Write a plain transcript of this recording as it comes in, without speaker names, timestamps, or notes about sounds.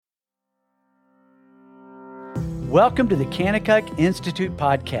Welcome to the Kanakuk Institute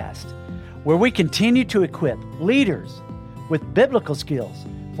podcast, where we continue to equip leaders with biblical skills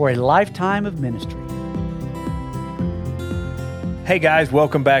for a lifetime of ministry. Hey guys,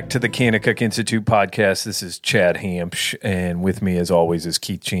 welcome back to the Kanakuk Institute podcast. This is Chad Hampsh, and with me as always is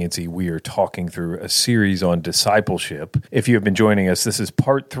Keith Chansey. We are talking through a series on discipleship. If you have been joining us, this is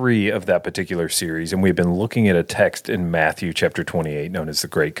part 3 of that particular series, and we've been looking at a text in Matthew chapter 28 known as the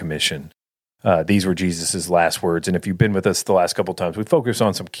Great Commission. These were Jesus' last words, and if you've been with us the last couple of times, we focused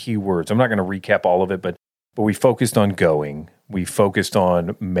on some key words. I'm not going to recap all of it, but we focused on going. We focused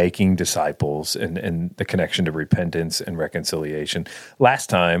on making disciples and the connection to repentance and reconciliation. Last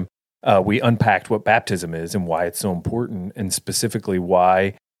time, we unpacked what baptism is and why it's so important, and specifically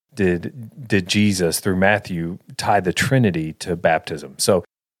why did Jesus, through Matthew, tie the Trinity to baptism. So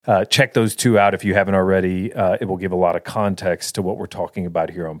check those two out if you haven't already. It will give a lot of context to what we're talking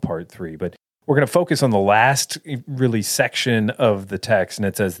about here on part 3. But we're going to focus on the last really section of the text, and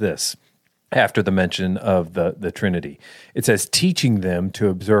it says this. After the mention of the Trinity, it says, teaching them to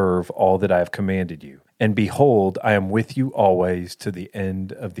observe all that I have commanded you. And behold, I am with you always to the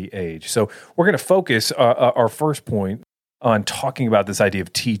end of the age. So we're going to focus our first point on talking about this idea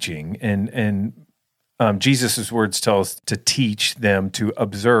of teaching. And Jesus' words tell us to teach them to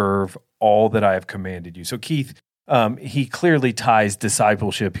observe all that I have commanded you. So Keith, he clearly ties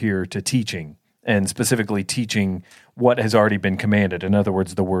discipleship here to teaching, and specifically teaching what has already been commanded. In other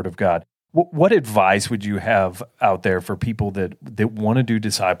words, the Word of God. What advice would you have out there for people that want to do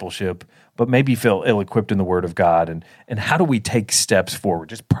discipleship, but maybe feel ill-equipped in the Word of God? And how do we take steps forward,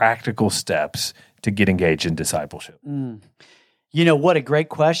 just practical steps to get engaged in discipleship? You know, what a great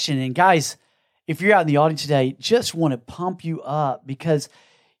question. And guys, if you're out in the audience today, just want to pump you up because,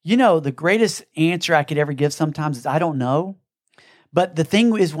 you know, the greatest answer I could ever give sometimes is I don't know. But the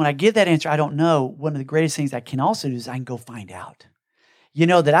thing is, when I give that answer, I don't know, one of the greatest things I can also do is I can go find out. You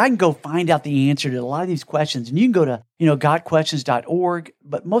know, that I can go find out the answer to a lot of these questions. And you can go to, godquestions.org.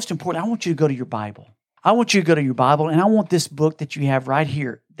 But most important, I want you to go to your Bible. I want you to go to your Bible, and I want this book that you have right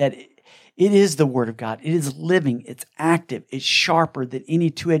here, that it is the Word of God. It is living. It's active. It's sharper than any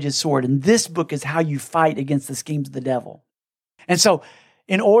two-edged sword. And this book is how you fight against the schemes of the devil. And so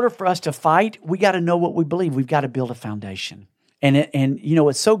in order for us to fight, we got to know what we believe. We've got to build a foundation. And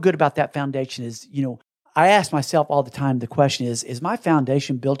what's so good about that foundation is, I ask myself all the time, the question is my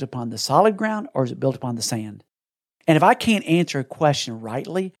foundation built upon the solid ground or is it built upon the sand? And if I can't answer a question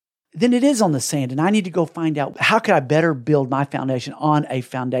rightly, then it is on the sand. And I need to go find out how could I better build my foundation on a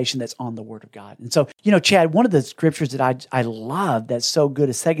foundation that's on the Word of God. And so, Chad, one of the scriptures that I love that's so good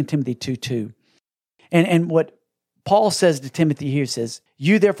is 2 Timothy 2:2. And what Paul says to Timothy here says,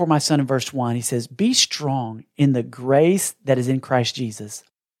 you therefore, my son, in verse 1, he says, be strong in the grace that is in Christ Jesus.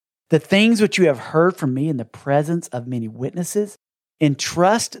 The things which you have heard from me in the presence of many witnesses,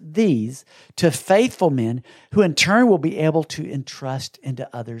 entrust these to faithful men who in turn will be able to entrust into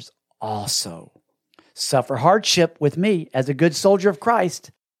others also. Suffer hardship with me as a good soldier of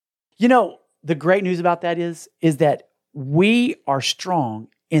Christ. The great news about that is that we are strong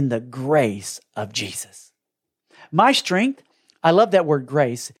in the grace of Jesus. My strength, I love that word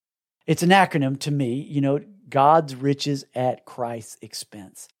grace. It's an acronym to me, God's riches at Christ's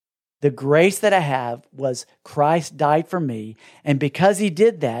expense. The grace that I have was Christ died for me. And because he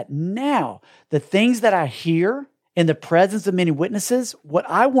did that, now the things that I hear in the presence of many witnesses, what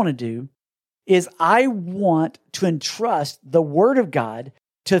I want to do is I want to entrust the Word of God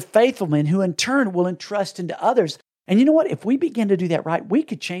to faithful men who in turn will entrust into others. And you know what? If we begin to do that right, we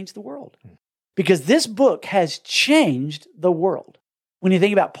could change the world. Because this book has changed the world. When you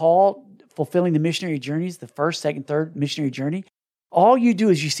think about Paul fulfilling the missionary journeys, the first, second, third missionary journey, all you do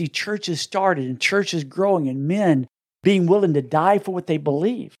is you see churches started and churches growing and men being willing to die for what they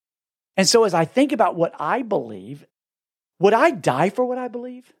believe. And so as I think about what I believe, would I die for what I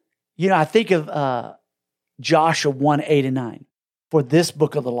believe? I think of Joshua 1:8-9. For this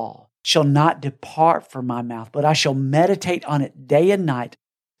book of the law shall not depart from my mouth, but I shall meditate on it day and night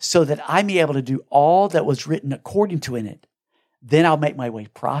so that I may be able to do all that was written according to in it. Then I'll make my way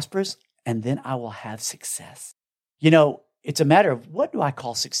prosperous and then I will have success. It's a matter of what do I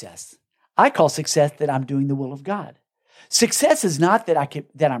call success? I call success that I'm doing the will of God. Success is not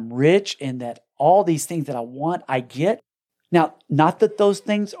that I'm rich and that all these things that I want, I get. Now, not that those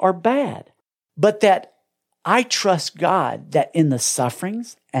things are bad, but that I trust God that in the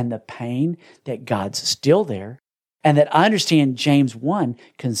sufferings and the pain that God's still there, and that I understand James 1,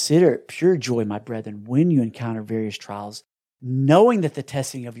 consider it pure joy, my brethren, when you encounter various trials, knowing that the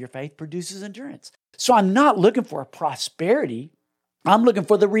testing of your faith produces endurance. So I'm not looking for a prosperity. I'm looking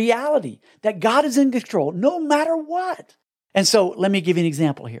for the reality that God is in control no matter what. And so let me give you an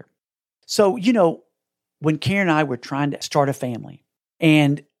example here. So, when Karen and I were trying to start a family,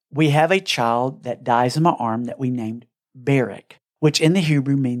 and we have a child that dies in my arm that we named Barak, which in the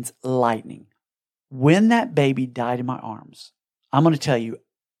Hebrew means lightning. When that baby died in my arms, I'm going to tell you,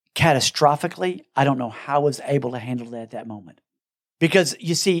 catastrophically, I don't know how I was able to handle that at that moment. Because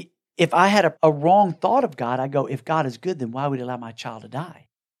you see, if I had a wrong thought of God, I go, if God is good, then why would he allow my child to die?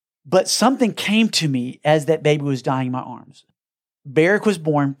 But something came to me as that baby was dying in my arms. Barak was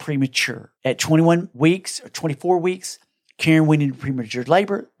born premature. At 21 weeks or 24 weeks, Karen went into premature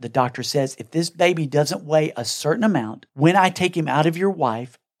labor. The doctor says, if this baby doesn't weigh a certain amount, when I take him out of your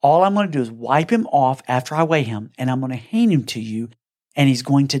wife, all I'm going to do is wipe him off after I weigh him, and I'm going to hand him to you, and he's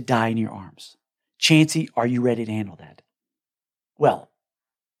going to die in your arms. Chancey, are you ready to handle that? Well,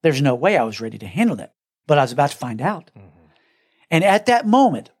 there's no way I was ready to handle that, but I was about to find out. Mm-hmm. And at that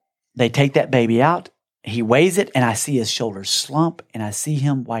moment, they take that baby out, he weighs it, and I see his shoulders slump, and I see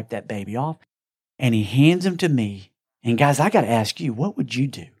him wipe that baby off, and he hands him to me. And guys, I got to ask you, what would you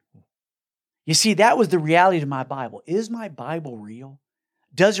do? You see, that was the reality to my Bible. Is my Bible real?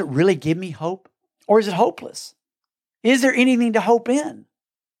 Does it really give me hope? Or is it hopeless? Is there anything to hope in?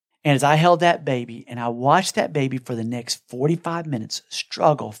 And as I held that baby and I watched that baby for the next 45 minutes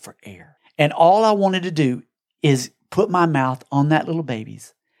struggle for air, and all I wanted to do is put my mouth on that little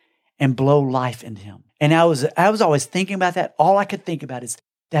baby's and blow life into him. And I was always thinking about that. All I could think about is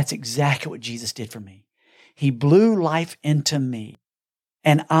that's exactly what Jesus did for me. He blew life into me,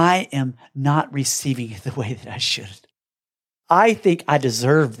 and I am not receiving it the way that I should. I think I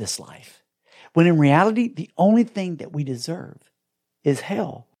deserve this life, when in reality, the only thing that we deserve is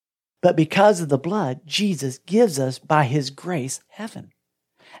hell. But because of the blood, Jesus gives us, by his grace, heaven.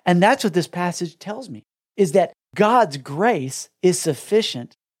 And that's what this passage tells me, is that God's grace is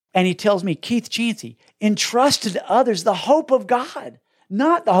sufficient. And he tells me, Keith Chancey, entrust to others the hope of God,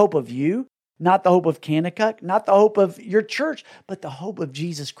 not the hope of you, not the hope of Kanakuk, not the hope of your church, but the hope of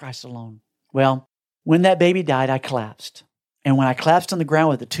Jesus Christ alone. Well, when that baby died, I collapsed. And when I collapsed on the ground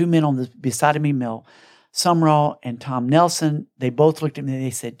with the two men beside of me, Mel Sumrall and Tom Nelson, they both looked at me and they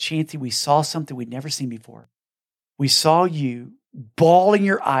said, Chancey, we saw something we'd never seen before. We saw you bawling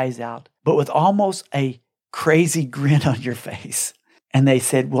your eyes out, but with almost a crazy grin on your face. And they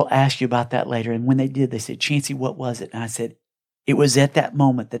said, we'll ask you about that later. And when they did, they said, Chancey, what was it? And I said, it was at that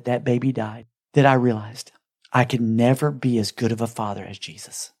moment that that baby died that I realized I could never be as good of a father as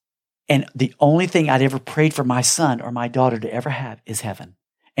Jesus. And the only thing I'd ever prayed for my son or my daughter to ever have is heaven.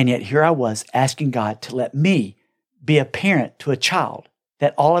 And yet here I was asking God to let me be a parent to a child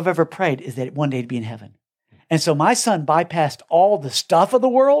that all I've ever prayed is that one day to be in heaven. And so my son bypassed all the stuff of the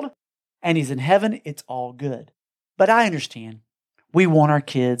world and he's in heaven. It's all good. But I understand. We want our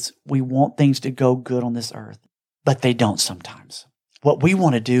kids. We want things to go good on this earth, but they don't sometimes. What we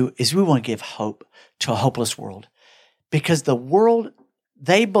want to do is we want to give hope to a hopeless world, because the world,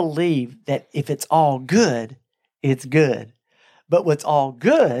 they believe that if it's all good, it's good. But what's all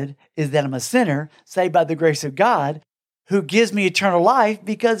good is that I'm a sinner saved by the grace of God who gives me eternal life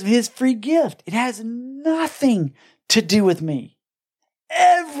because of his free gift. It has nothing to do with me,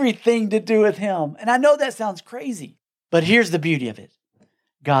 everything to do with him. And I know that sounds crazy, but here's the beauty of it.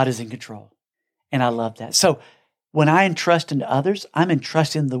 God is in control. And I love that. So when I entrust into others, I'm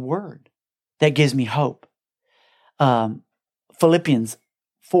entrusting the word that gives me hope. Philippians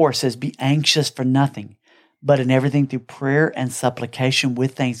 4 says, be anxious for nothing, but in everything through prayer and supplication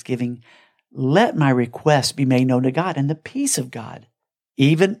with thanksgiving, let my requests be made known to God. And the peace of God,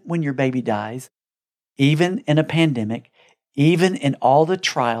 even when your baby dies, even in a pandemic, even in all the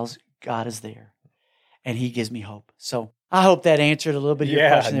trials, God is there. And he gives me hope. So I hope that answered a little bit of your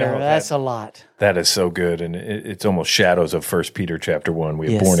question there. That's a lot. That is so good. And it's almost shadows of 1 Peter chapter 1.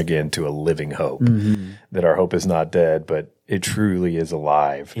 We are born again to a living hope, that our hope is not dead, but it truly is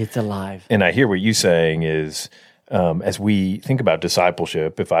alive. It's alive. And I hear what you're saying is, as we think about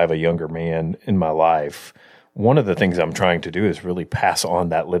discipleship, if I have a younger man in my life, one of the things I'm trying to do is really pass on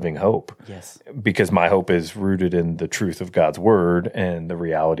that living hope. Yes. Because my hope is rooted in the truth of God's word and the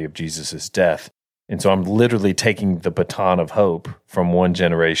reality of Jesus' death. And so I'm literally taking the baton of hope from one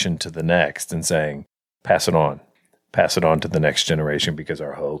generation to the next and saying, pass it on to the next generation because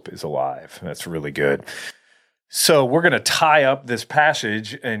our hope is alive. That's really good. So we're going to tie up this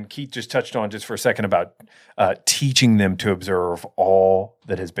passage, and Keith just touched on just for a second about teaching them to observe all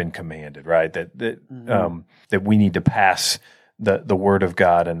that has been commanded, right? That we need to pass the word of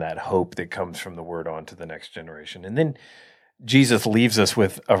God and that hope that comes from the word on to the next generation. And then Jesus leaves us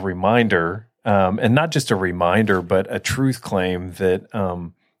with a reminder and not just a reminder, but a truth claim that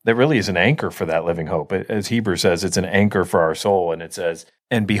that really is an anchor for that living hope. As Hebrews says, it's an anchor for our soul, and it says,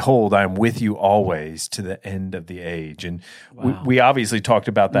 "And behold, I am with you always to the end of the age." And Wow. we obviously talked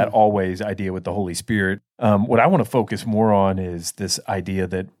about that always idea with the Holy Spirit. What I want to focus more on is this idea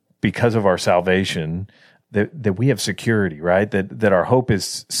that because of our salvation, that we have security, right? That our hope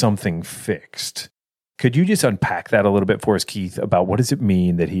is something fixed. Could you just unpack that a little bit for us, Keith, about what does it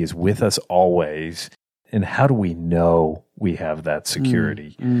mean that he is with us always, and how do we know we have that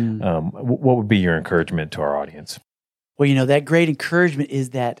security? What would be your encouragement to our audience? Well, that great encouragement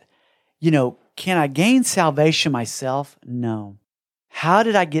is that, can I gain salvation myself? No. How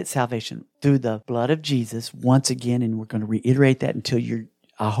did I get salvation? Through the blood of Jesus, once again, and we're going to reiterate that until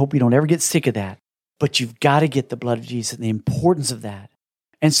I hope you don't ever get sick of that. But you've got to get the blood of Jesus and the importance of that.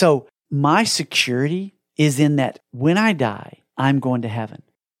 And so my security is in that when I die, I'm going to heaven.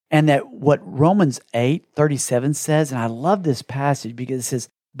 And that what Romans 8:37 says, and I love this passage because it says,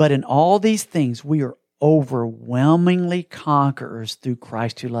 "But in all these things we are overwhelmingly conquerors through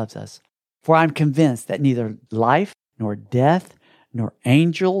Christ who loves us. For I'm convinced that neither life, nor death, nor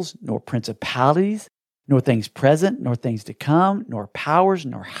angels, nor principalities, nor things present, nor things to come, nor powers,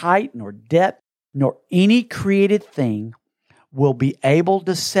 nor height, nor depth, nor any created thing will be able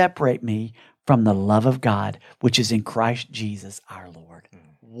to separate me from the love of God, which is in Christ Jesus our Lord."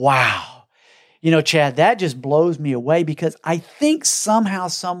 Wow. Chad, that just blows me away because I think somehow,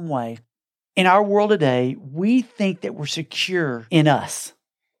 some way, in our world today, we think that we're secure in us.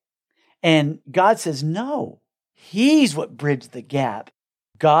 And God says, no, He's what bridged the gap.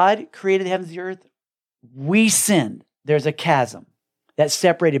 God created the heavens and the earth. We sinned. There's a chasm that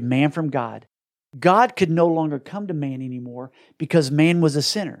separated man from God. God could no longer come to man anymore because man was a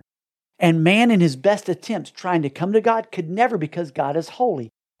sinner. And man, in his best attempts trying to come to God, could never, because God is holy.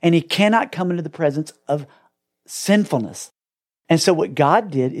 And He cannot come into the presence of sinfulness. And so what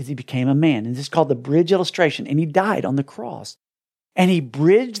God did is He became a man. And this is called the bridge illustration. And He died on the cross. And He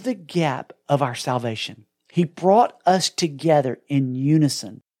bridged the gap of our salvation. He brought us together in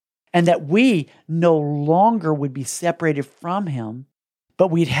unison. And that we no longer would be separated from Him, but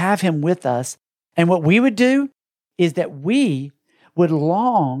we'd have Him with us. And what we would do is that we would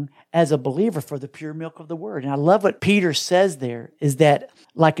long as a believer for the pure milk of the Word. And I love what Peter says there, is that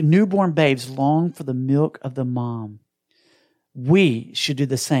like newborn babes long for the milk of the mom, we should do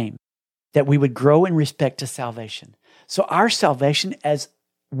the same, that we would grow in respect to salvation. So our salvation, as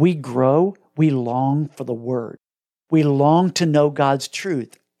we grow, we long for the Word. We long to know God's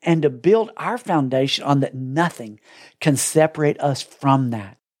truth and to build our foundation on that nothing can separate us from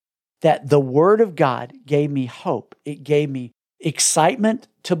that. That the Word of God gave me hope. It gave me excitement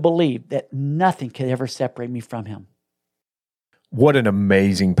to believe that nothing could ever separate me from Him. What an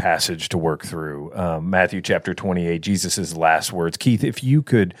amazing passage to work through. Matthew chapter 28, Jesus' last words. Keith, if you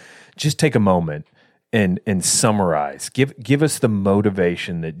could just take a moment and summarize, give us the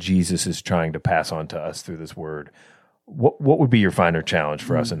motivation that Jesus is trying to pass on to us through this word. What would be your final challenge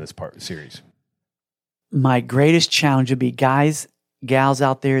for us in this part of the series? My greatest challenge would be, guys, gals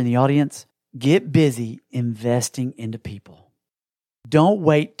out there in the audience, get busy investing into people. Don't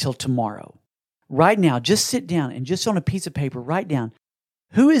wait till tomorrow. Right now, just sit down and just on a piece of paper, write down,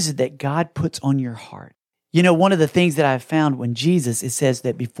 who is it that God puts on your heart? One of the things that I've found when it says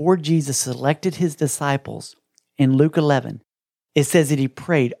that before Jesus selected His disciples in Luke 11, it says that He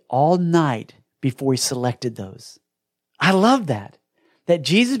prayed all night before He selected those. I love that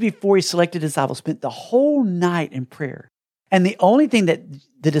Jesus, before He selected disciples, spent the whole night in prayer. And the only thing that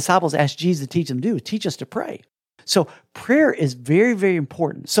the disciples asked Jesus to teach them to do is teach us to pray. So prayer is very, very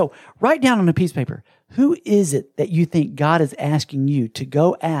important. So write down on a piece of paper, who is it that you think God is asking you to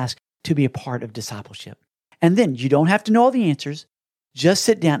go ask to be a part of discipleship? And then you don't have to know all the answers. Just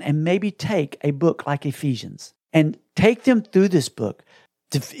sit down and maybe take a book like Ephesians and take them through this book.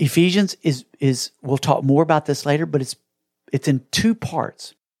 Ephesians is we'll talk more about this later, but it's in two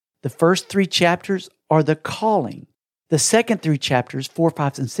parts. The first 3 chapters are the calling. The second 3 chapters, 4,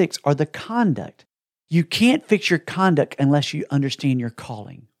 5, and 6, are the conduct. You can't fix your conduct unless you understand your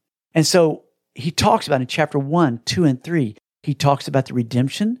calling. And so he talks about in chapter 1, 2, and 3, he talks about the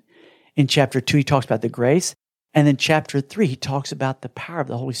redemption. In chapter 2, he talks about the grace. And then chapter 3, he talks about the power of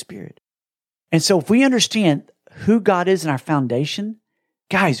the Holy Spirit. And so if we understand who God is in our foundation,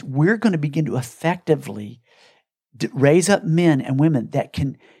 guys, we're going to begin to effectively raise up men and women that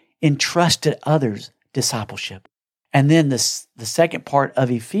can entrust to others discipleship. And then the second part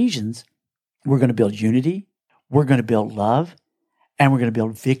of Ephesians, we're going to build unity, we're going to build love, and we're going to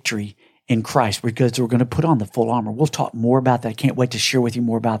build victory in Christ because we're going to put on the full armor. We'll talk more about that. I can't wait to share with you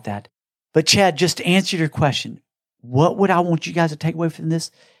more about that. But Chad, just to answer your question, what would I want you guys to take away from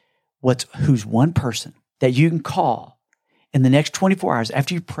this? Who's one person that you can call in the next 24 hours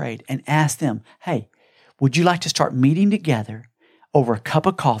after you've prayed and ask them, hey, would you like to start meeting together over a cup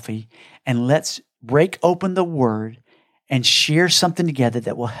of coffee and let's break open the Word and share something together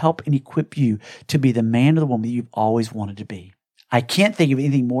that will help and equip you to be the man or the woman that you've always wanted to be. I can't think of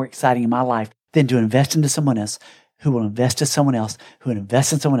anything more exciting in my life than to invest into someone else who will invest in someone else, who will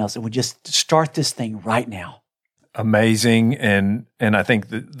invest in someone else, and would just start this thing right now. Amazing. And I think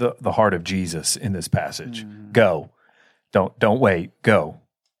the heart of Jesus in this passage, go, don't wait, go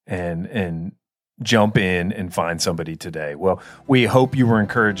and jump in and find somebody today. Well, we hope you were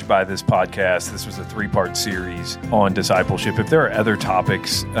encouraged by this podcast. This was a 3-part series on discipleship. If there are other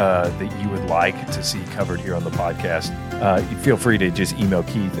topics that you would like to see covered here on the podcast, feel free to just email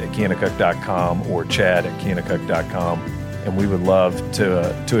Keith at kanakuk.com or Chad at kanakuk.com. And we would love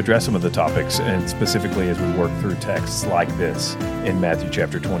to address some of the topics, and specifically as we work through texts like this in Matthew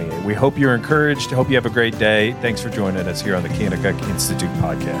chapter 28. We hope you're encouraged. Hope you have a great day. Thanks for joining us here on the Kanakuk Institute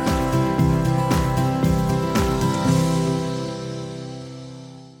podcast.